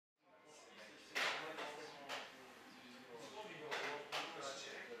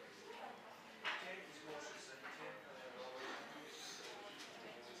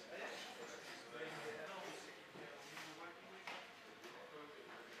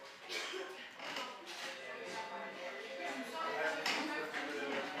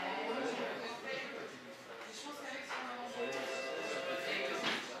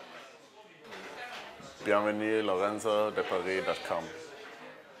Bienvenue lorenzodeparis.com.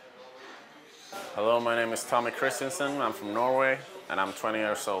 Hello, my name is Kristiansen. I'm from Norway and I'm 20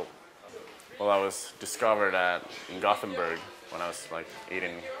 years old. Well, I was discovered in Gothenburg when I was like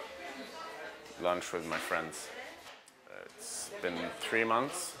eating lunch with my friends. It's been 3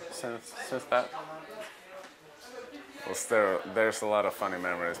 months since that. Well, there's a lot of funny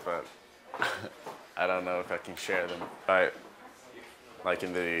memories, but I don't know if I can share them. Like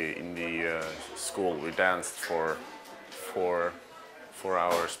in the school, we danced for four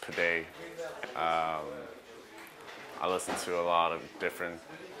hours per day. I listen to a lot of different,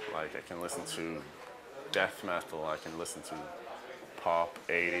 like I can listen to death metal, I can listen to pop,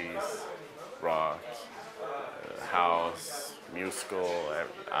 80s, rock, house, musical.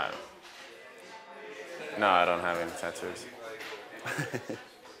 No, I don't have any tattoos.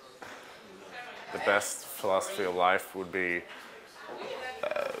 The best philosophy of life would be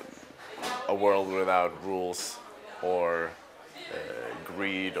a world without rules or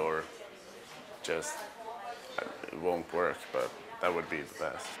greed, or just, it won't work, but that would be the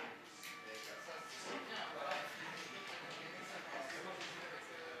best.